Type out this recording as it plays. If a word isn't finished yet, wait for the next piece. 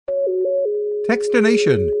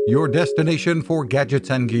Techstination, your destination for gadgets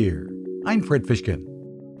and gear. I'm Fred Fishkin.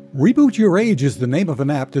 Reboot Your Age is the name of an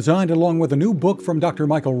app designed along with a new book from Dr.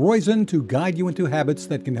 Michael Roizen to guide you into habits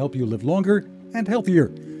that can help you live longer and healthier.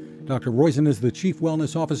 Dr. Roizen is the Chief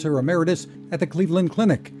Wellness Officer Emeritus at the Cleveland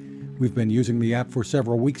Clinic. We've been using the app for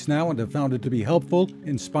several weeks now and have found it to be helpful,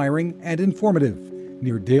 inspiring, and informative.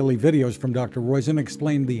 Near daily videos from Dr. Roizen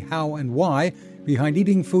explain the how and why behind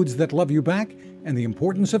eating foods that love you back and the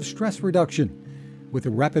importance of stress reduction. With the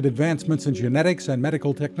rapid advancements in genetics and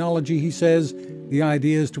medical technology, he says, the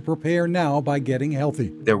idea is to prepare now by getting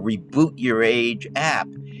healthy. The Reboot Your Age app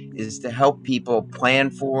is to help people plan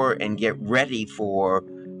for and get ready for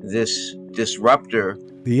this disruptor.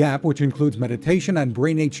 The app, which includes meditation and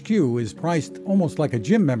Brain HQ, is priced almost like a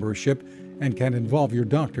gym membership and can involve your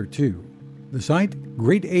doctor too. The site,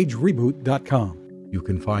 greatagereboot.com. You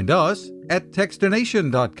can find us at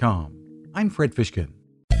techstination.com. I'm Fred Fishkin.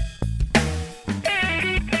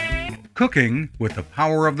 Cooking with the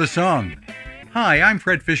power of the sun. Hi, I'm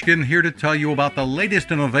Fred Fishkin, here to tell you about the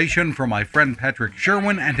latest innovation from my friend Patrick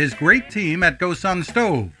Sherwin and his great team at GoSun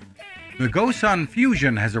Stove. The GoSun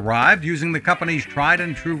Fusion has arrived using the company's tried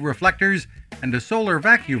and true reflectors and a solar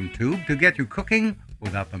vacuum tube to get you cooking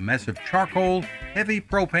without the mess of charcoal, heavy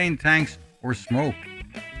propane tanks, or smoke.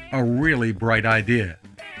 A really bright idea.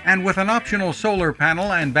 And with an optional solar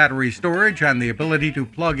panel and battery storage and the ability to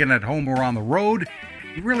plug in at home or on the road,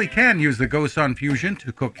 you really can use the GoSun Fusion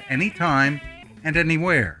to cook anytime and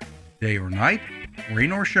anywhere, day or night,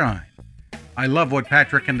 rain or shine. I love what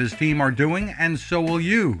Patrick and his team are doing, and so will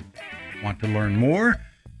you. Want to learn more?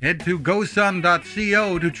 Head to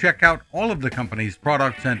gosun.co to check out all of the company's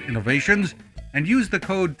products and innovations and use the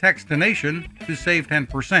code TEXTINATION to save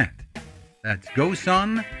 10%. That's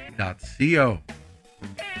gosun.co.